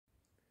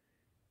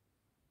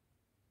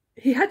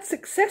He had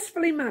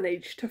successfully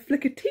managed to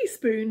flick a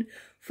teaspoon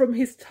from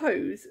his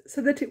toes so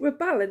that it would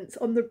balance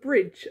on the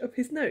bridge of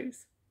his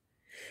nose.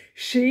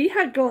 She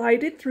had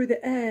glided through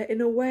the air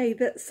in a way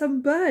that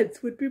some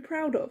birds would be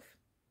proud of.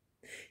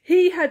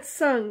 He had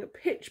sung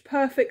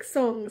pitch-perfect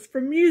songs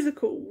from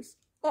musicals,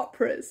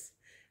 operas,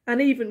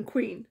 and even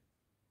Queen.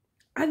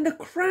 And the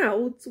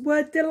crowds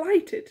were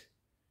delighted.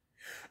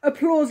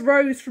 Applause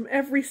rose from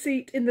every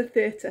seat in the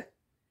theatre.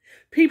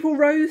 People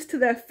rose to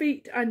their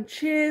feet and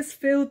cheers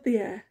filled the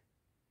air.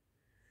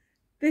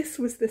 This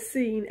was the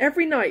scene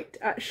every night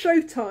at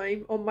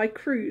showtime on my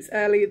cruise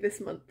earlier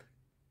this month.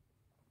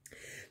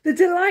 The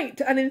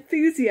delight and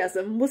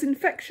enthusiasm was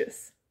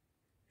infectious.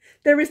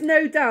 There is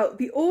no doubt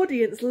the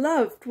audience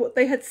loved what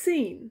they had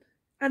seen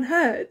and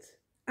heard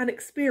and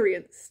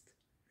experienced,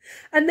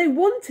 and they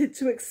wanted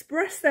to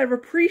express their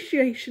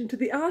appreciation to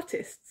the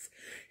artists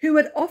who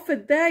had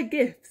offered their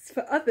gifts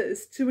for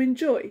others to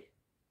enjoy.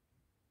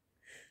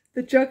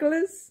 The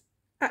jugglers,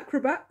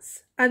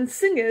 acrobats, and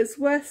singers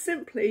were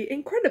simply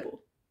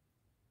incredible.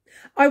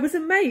 I was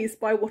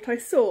amazed by what I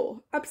saw,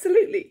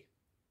 absolutely.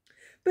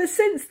 But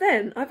since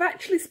then, I've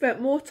actually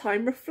spent more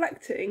time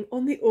reflecting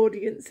on the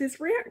audience's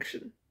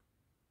reaction.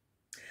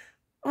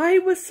 I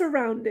was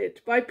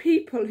surrounded by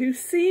people who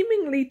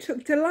seemingly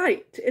took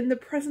delight in the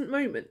present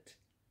moment.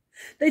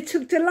 They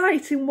took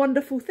delight in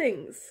wonderful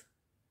things,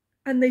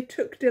 and they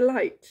took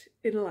delight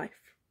in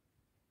life.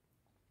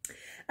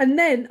 And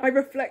then I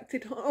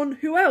reflected on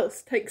who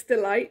else takes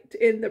delight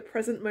in the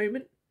present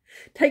moment,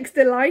 takes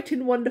delight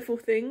in wonderful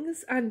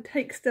things, and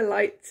takes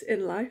delight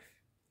in life,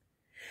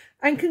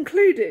 and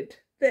concluded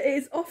that it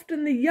is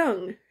often the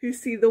young who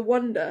see the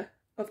wonder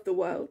of the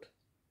world.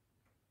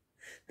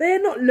 They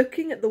are not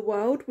looking at the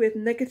world with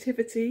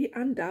negativity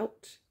and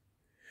doubt,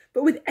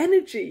 but with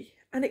energy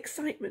and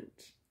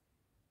excitement.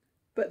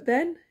 But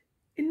then,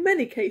 in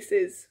many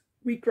cases,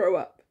 we grow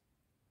up.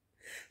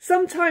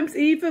 Sometimes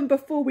even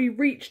before we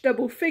reach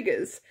double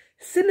figures,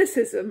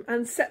 cynicism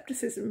and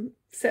scepticism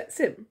sets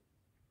in.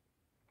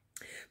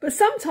 But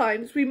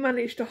sometimes we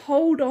manage to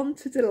hold on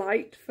to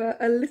delight for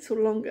a little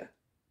longer.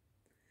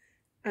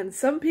 And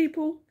some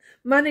people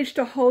manage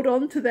to hold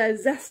on to their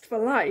zest for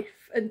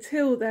life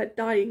until their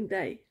dying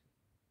day.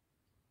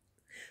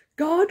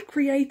 God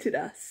created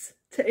us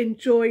to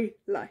enjoy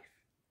life.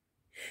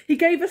 He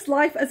gave us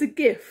life as a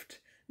gift,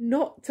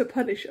 not to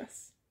punish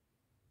us.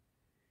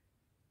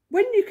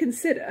 When you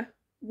consider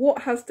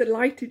what has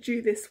delighted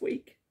you this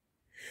week,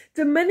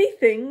 do many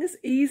things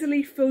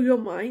easily fill your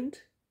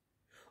mind,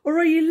 or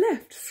are you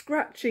left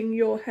scratching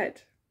your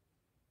head?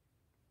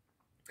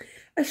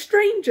 A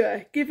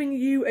stranger giving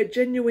you a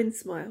genuine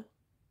smile,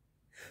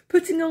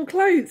 putting on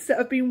clothes that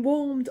have been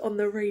warmed on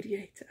the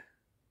radiator,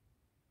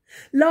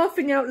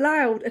 laughing out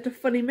loud at a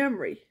funny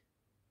memory,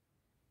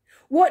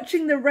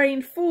 watching the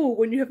rain fall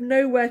when you have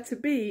nowhere to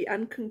be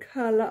and can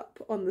curl up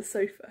on the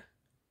sofa.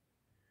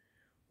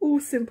 All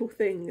simple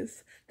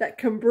things that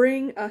can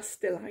bring us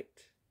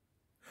delight.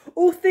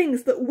 All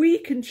things that we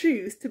can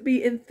choose to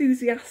be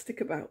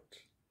enthusiastic about.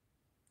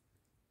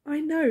 I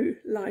know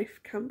life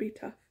can be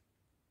tough.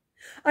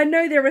 I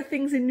know there are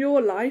things in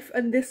your life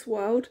and this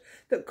world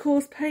that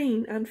cause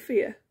pain and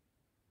fear.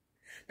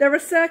 There are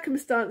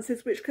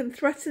circumstances which can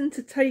threaten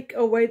to take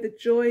away the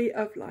joy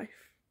of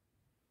life.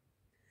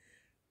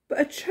 But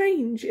a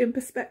change in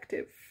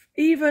perspective,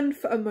 even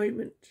for a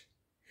moment,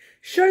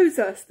 shows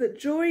us that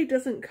joy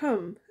doesn't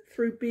come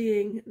through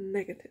being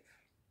negative.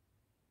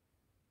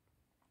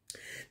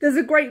 There's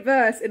a great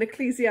verse in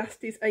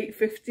Ecclesiastes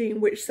 8:15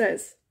 which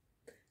says,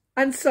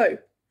 "And so,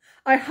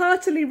 I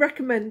heartily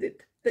recommend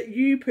it that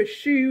you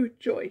pursue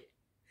joy.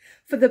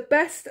 For the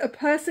best a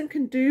person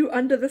can do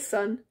under the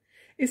sun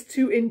is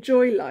to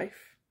enjoy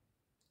life,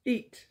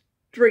 eat,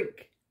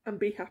 drink, and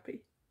be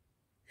happy.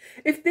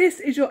 If this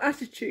is your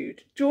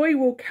attitude, joy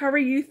will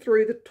carry you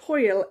through the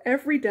toil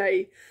every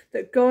day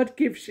that God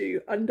gives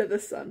you under the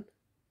sun."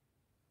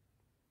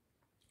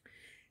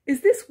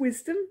 Is this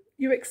wisdom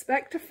you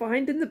expect to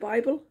find in the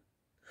Bible?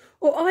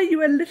 Or are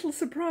you a little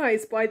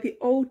surprised by the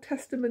Old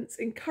Testament's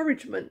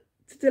encouragement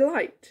to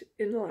delight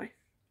in life?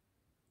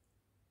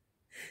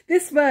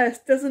 This verse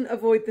doesn't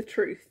avoid the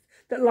truth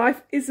that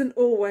life isn't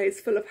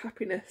always full of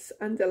happiness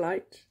and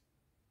delight.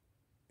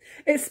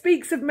 It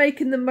speaks of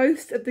making the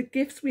most of the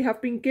gifts we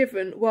have been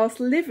given whilst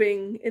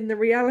living in the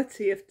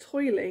reality of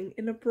toiling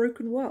in a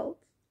broken world.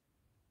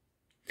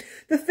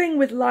 The thing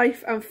with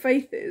life and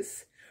faith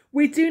is,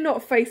 we do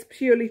not face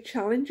purely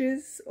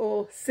challenges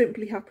or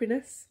simply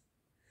happiness.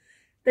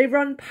 They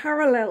run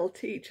parallel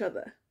to each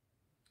other,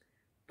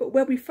 but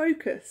where we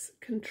focus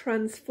can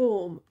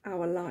transform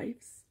our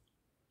lives.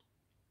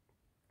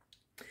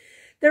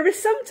 There is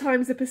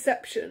sometimes a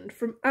perception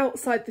from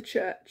outside the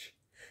church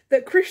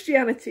that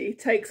Christianity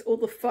takes all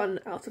the fun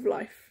out of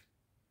life.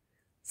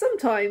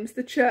 Sometimes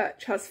the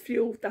church has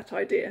fueled that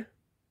idea.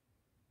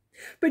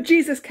 But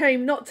Jesus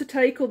came not to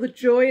take all the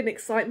joy and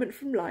excitement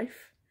from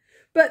life,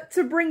 but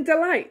to bring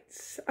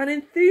delight and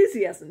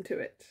enthusiasm to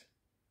it.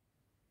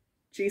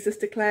 Jesus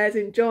declares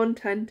in John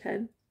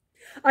 10:10,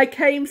 "I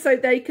came so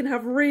they can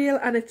have real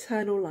and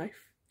eternal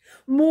life.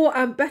 more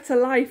and better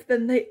life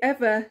than they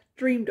ever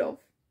dreamed of.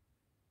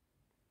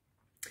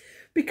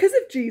 Because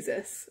of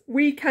Jesus,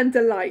 we can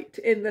delight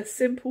in the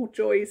simple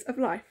joys of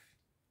life.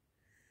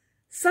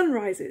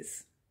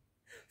 Sunrises,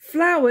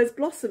 flowers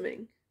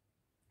blossoming,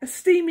 a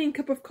steaming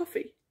cup of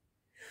coffee,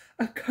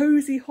 a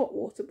cosy hot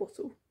water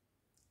bottle,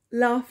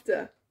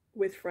 laughter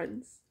with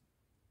friends.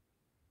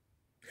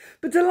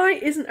 But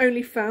delight isn't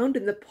only found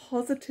in the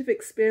positive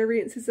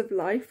experiences of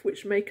life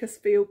which make us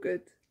feel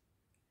good.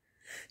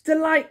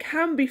 Delight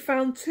can be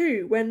found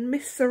too when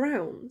mist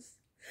surrounds,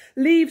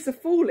 leaves are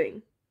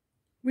falling,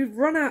 we've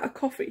run out of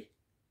coffee,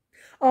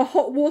 our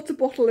hot water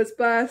bottle has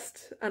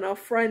burst and our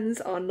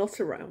friends are not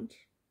around.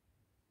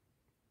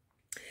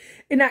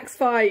 In Acts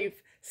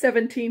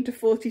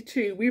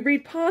 5:17-42, we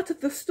read part of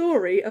the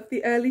story of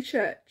the early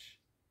church.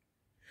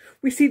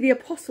 We see the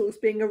apostles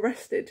being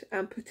arrested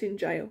and put in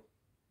jail.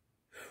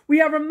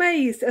 We are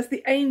amazed as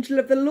the angel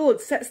of the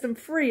Lord sets them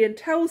free and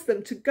tells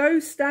them to go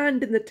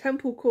stand in the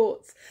temple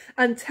courts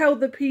and tell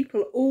the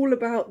people all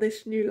about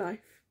this new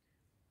life,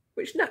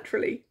 which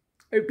naturally,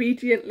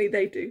 obediently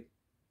they do.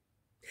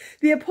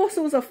 The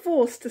apostles are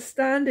forced to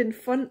stand in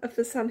front of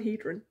the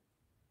Sanhedrin.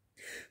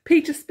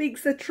 Peter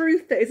speaks the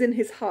truth that is in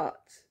his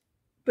heart,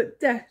 but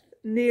death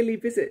nearly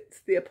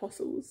visits the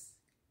apostles.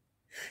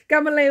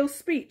 Gamaliel's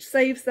speech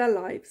saves their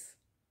lives,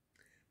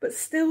 but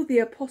still the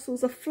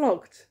apostles are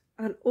flogged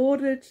and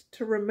ordered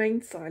to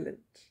remain silent.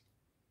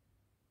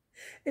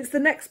 It's the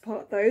next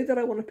part, though, that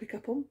I want to pick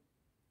up on.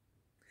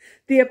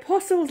 The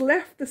apostles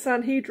left the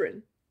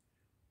Sanhedrin,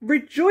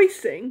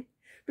 rejoicing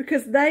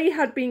because they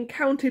had been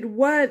counted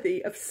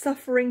worthy of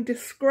suffering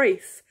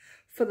disgrace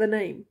for the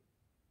name.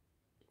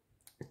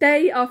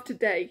 Day after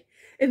day,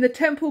 in the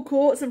temple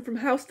courts and from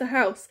house to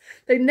house,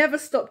 they never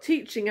stopped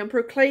teaching and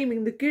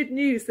proclaiming the good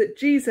news that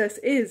Jesus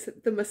is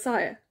the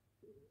Messiah.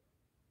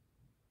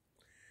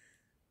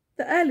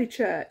 The early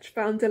church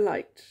found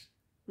delight,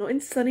 not in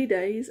sunny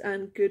days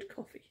and good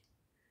coffee.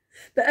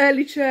 The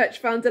early church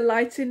found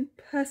delight in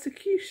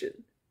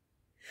persecution,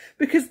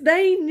 because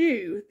they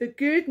knew the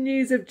good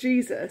news of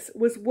Jesus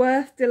was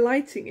worth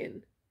delighting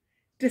in,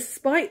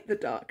 despite the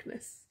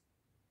darkness.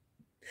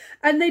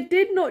 And they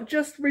did not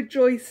just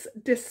rejoice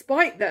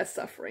despite their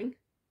suffering,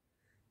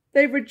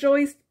 they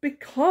rejoiced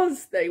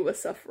because they were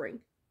suffering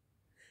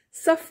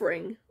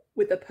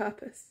with a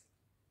purpose.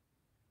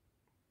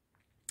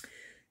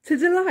 To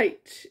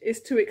delight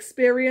is to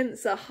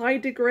experience a high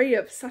degree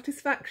of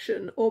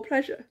satisfaction or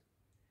pleasure.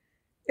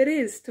 It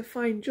is to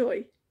find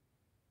joy.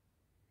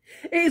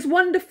 It is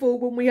wonderful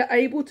when we are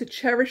able to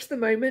cherish the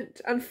moment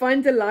and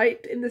find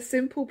delight in the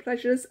simple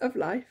pleasures of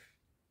life.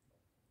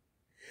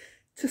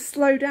 To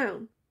slow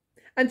down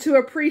and to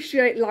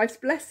appreciate life's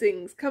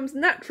blessings comes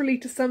naturally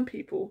to some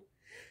people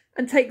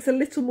and takes a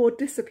little more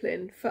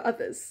discipline for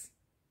others.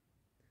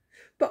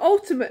 But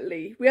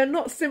ultimately, we are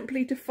not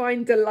simply to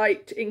find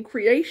delight in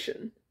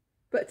creation,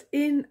 but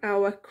in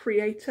our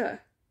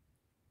Creator.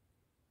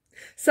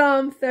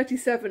 Psalm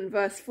 37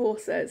 verse 4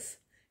 says,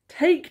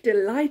 "Take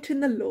delight in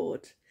the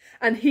Lord,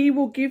 and he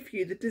will give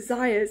you the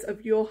desires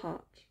of your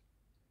heart."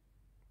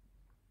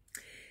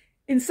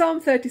 In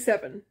Psalm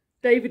 37,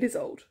 David is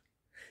old,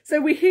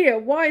 so we hear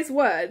wise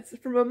words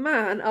from a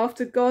man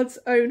after God's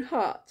own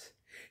heart,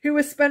 who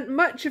has spent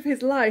much of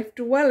his life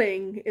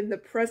dwelling in the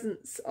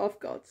presence of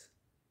God.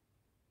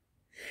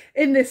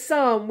 In this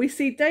psalm, we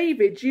see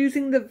David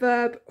using the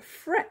verb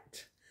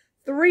fret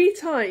 3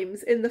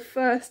 times in the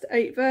first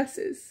 8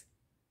 verses,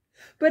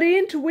 but he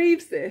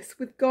interweaves this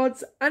with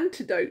God's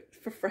antidote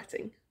for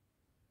fretting.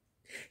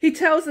 He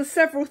tells us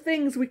several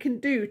things we can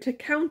do to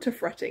counter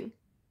fretting.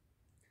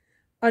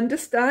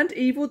 Understand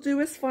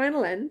evildoers'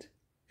 final end,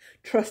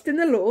 trust in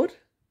the Lord,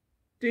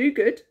 do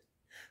good,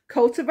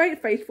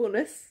 cultivate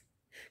faithfulness,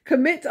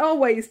 commit our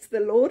ways to the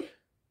Lord,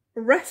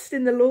 rest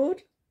in the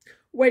Lord,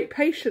 wait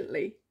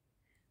patiently,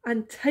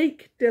 and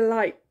take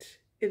delight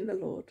in the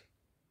Lord.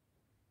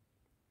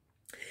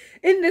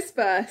 In this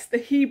verse, the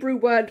Hebrew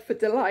word for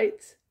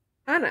delight,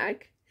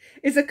 anag,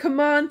 is a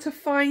command to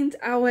find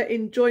our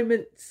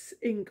enjoyment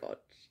in God.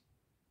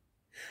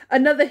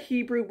 Another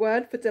Hebrew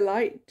word for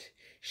delight,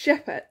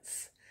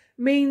 shepetz,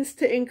 means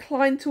to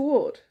incline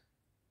toward,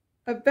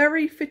 a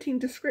very fitting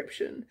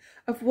description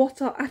of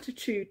what our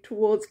attitude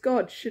towards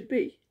God should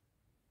be.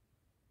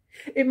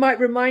 It might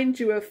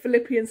remind you of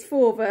Philippians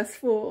 4 verse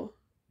 4,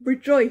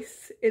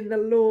 "Rejoice in the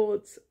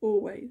Lord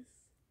always."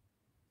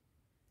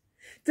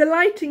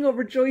 Delighting or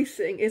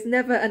rejoicing is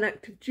never an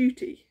act of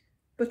duty,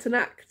 but an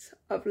act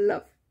of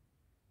love.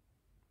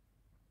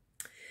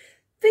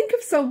 Think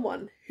of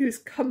someone whose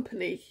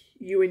company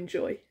you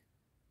enjoy.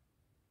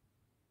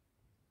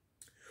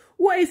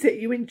 What is it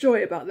you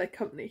enjoy about their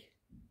company?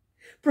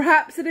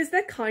 Perhaps it is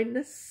their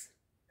kindness,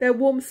 their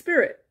warm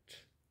spirit,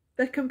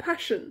 their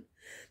compassion,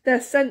 their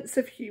sense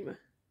of humour.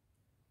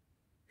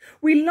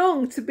 We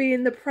long to be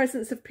in the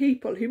presence of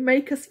people who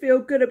make us feel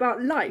good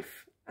about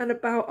life and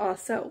about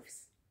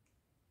ourselves.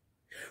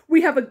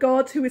 We have a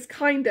God who is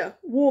kinder,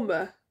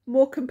 warmer,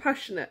 more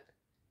compassionate,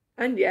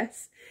 and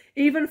yes,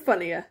 even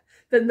funnier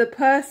than the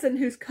person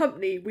whose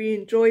company we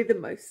enjoy the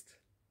most.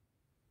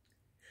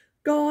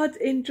 God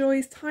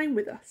enjoys time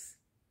with us,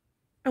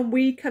 and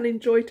we can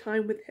enjoy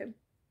time with him.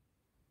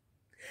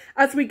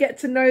 As we get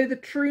to know the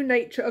true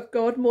nature of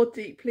God more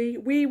deeply,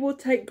 we will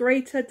take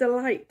greater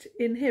delight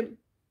in him.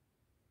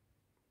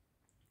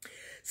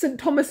 St.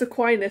 Thomas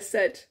Aquinas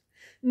said,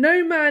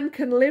 "No man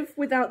can live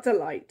without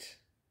delight,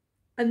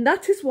 and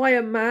that is why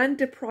a man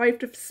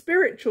deprived of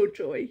spiritual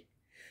joy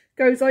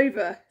goes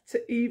over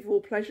to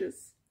evil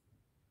pleasures."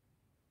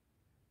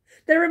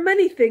 There are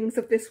many things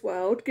of this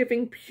world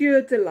giving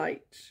pure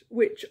delight,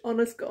 which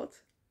honours God.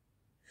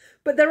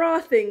 But there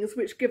are things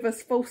which give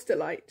us false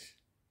delight,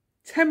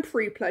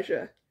 temporary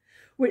pleasure,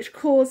 which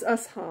cause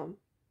us harm.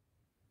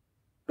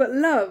 But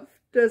love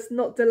does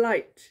not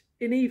delight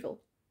in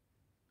evil.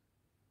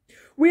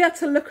 We are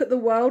to look at the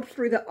world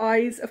through the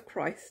eyes of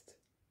Christ,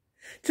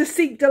 to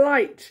seek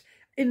delight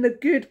in the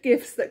good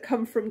gifts that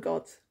come from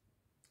God,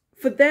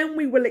 for then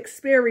we will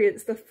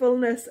experience the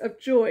fullness of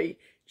joy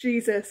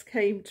Jesus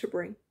came to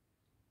bring.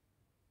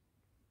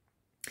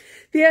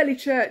 The early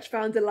church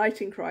found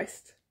delight in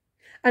Christ,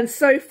 and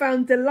so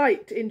found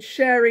delight in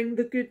sharing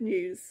the good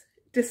news,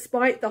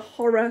 despite the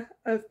horror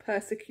of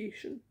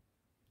persecution.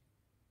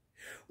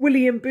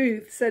 William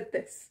Booth said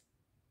this,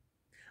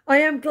 "I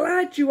am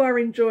glad you are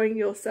enjoying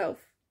yourself.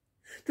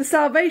 The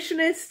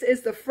Salvationist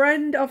is the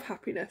friend of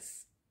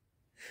happiness.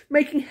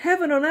 Making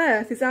heaven on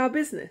earth is our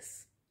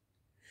business.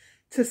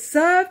 To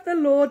serve the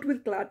Lord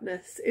with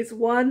gladness is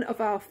one of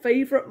our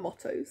favourite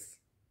mottos."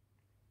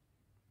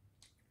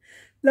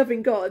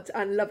 Loving God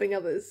and loving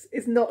others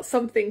is not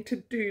something to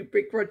do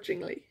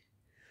begrudgingly,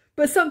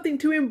 but something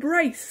to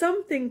embrace,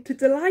 something to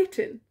delight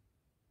in.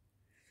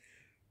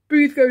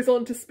 Booth goes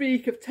on to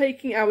speak of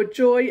taking our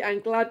joy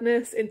and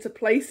gladness into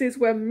places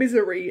where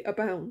misery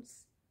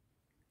abounds.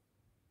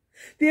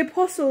 The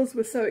apostles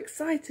were so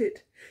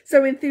excited,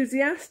 so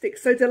enthusiastic,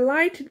 so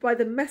delighted by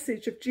the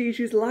message of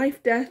Jesus'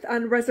 life, death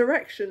and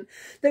resurrection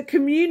that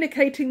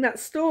communicating that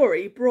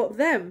story brought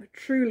them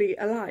truly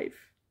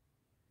alive.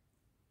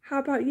 How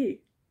about you?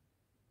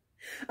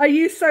 Are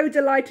you so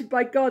delighted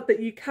by God that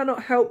you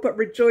cannot help but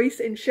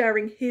rejoice in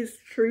sharing his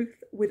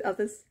truth with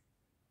others?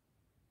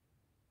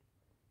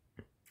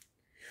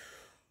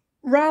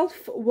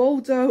 Ralph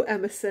Waldo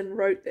Emerson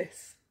wrote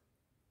this,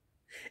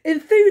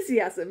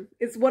 "Enthusiasm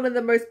is one of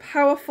the most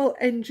powerful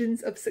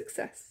engines of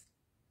success.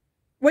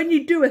 When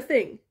you do a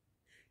thing,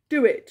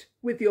 do it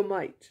with your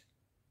might.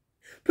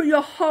 Put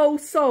your whole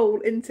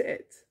soul into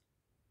it.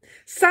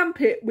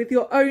 Samp it with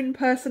your own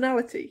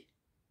personality.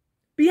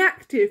 Be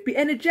active, be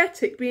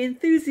energetic, be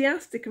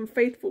enthusiastic and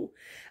faithful,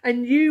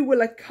 and you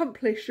will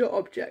accomplish your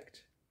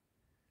object.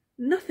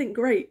 Nothing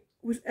great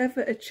was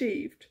ever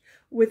achieved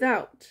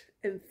without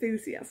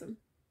enthusiasm."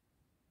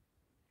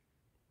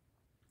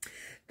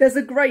 There's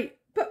a great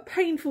but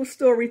painful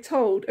story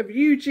told of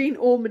Eugene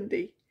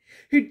Ormandy,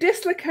 who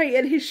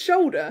dislocated his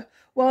shoulder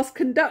whilst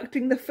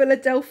conducting the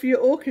Philadelphia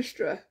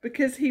Orchestra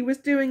because he was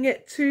doing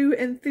it too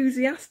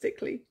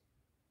enthusiastically.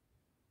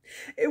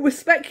 It was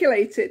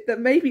speculated that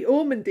maybe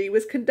Ormandy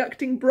was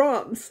conducting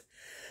Brahms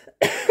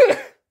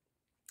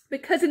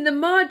because in the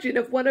margin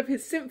of one of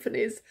his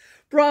symphonies,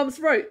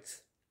 Brahms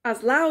wrote,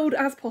 "as loud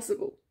as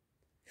possible,"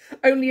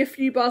 only a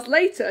few bars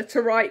later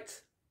to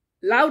write,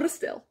 "louder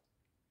still."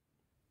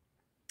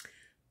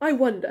 I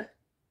wonder,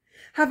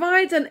 have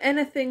I done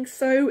anything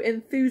so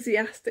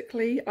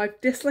enthusiastically I've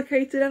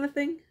dislocated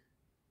anything?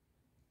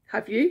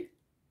 Have you?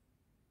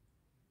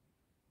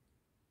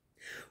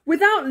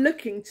 Without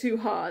looking too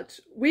hard,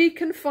 we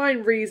can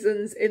find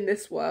reasons in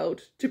this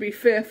world to be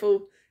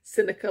fearful,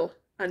 cynical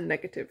and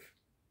negative.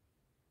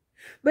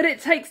 But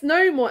it takes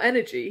no more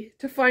energy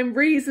to find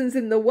reasons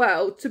in the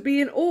world to be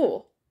in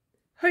awe,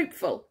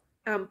 hopeful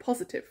and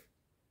positive.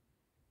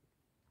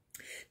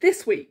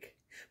 This week,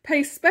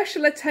 pay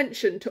special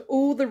attention to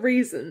all the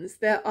reasons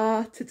there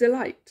are to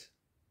delight.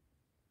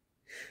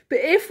 But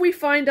if we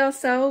find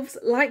ourselves,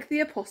 like the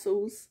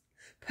apostles,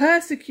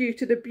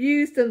 persecuted,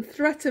 abused and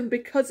threatened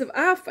because of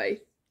our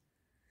faith,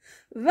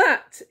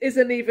 that is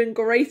an even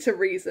greater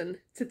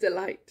reason to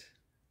delight.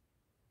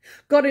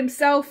 God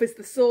himself is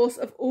the source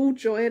of all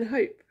joy and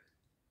hope.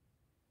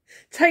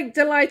 Take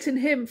delight in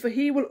him, for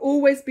he will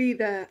always be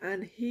there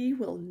and he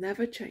will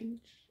never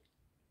change.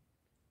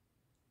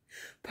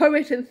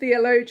 Poet and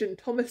theologian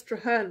Thomas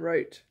Traherne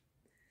wrote,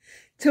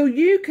 "Till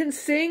you can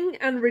sing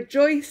and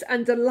rejoice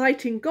and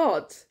delight in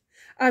God,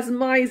 as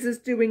misers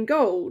do in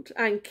gold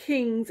and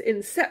kings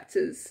in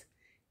sceptres,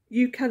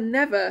 you can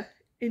never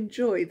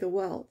enjoy the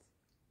world."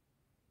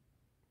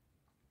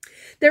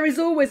 There is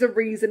always a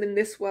reason in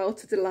this world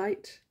to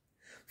delight,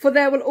 for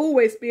there will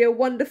always be a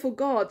wonderful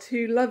God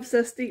who loves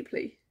us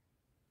deeply.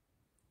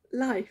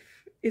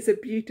 Life is a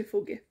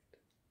beautiful gift.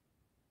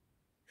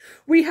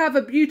 We have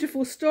a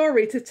beautiful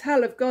story to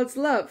tell of God's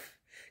love,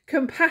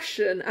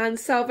 compassion and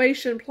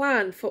salvation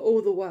plan for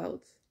all the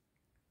world.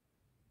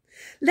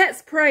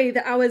 Let's pray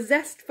that our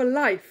zest for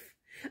life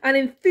and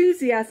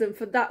enthusiasm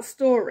for that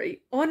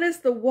story honours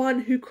the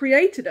one who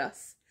created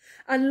us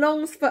and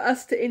longs for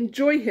us to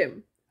enjoy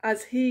him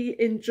as he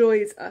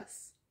enjoys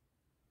us.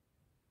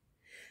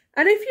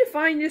 And if you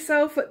find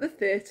yourself at the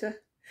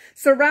theatre,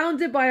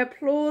 surrounded by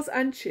applause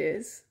and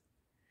cheers.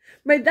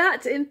 May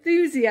that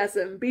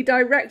enthusiasm be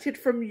directed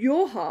from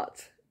your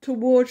heart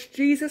towards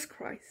Jesus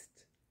Christ,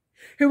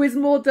 who is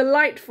more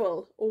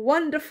delightful,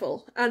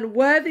 wonderful, and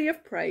worthy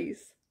of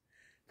praise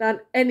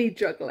than any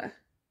juggler,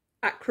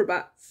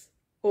 acrobat,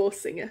 or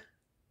singer.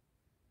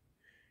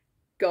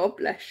 God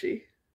bless you.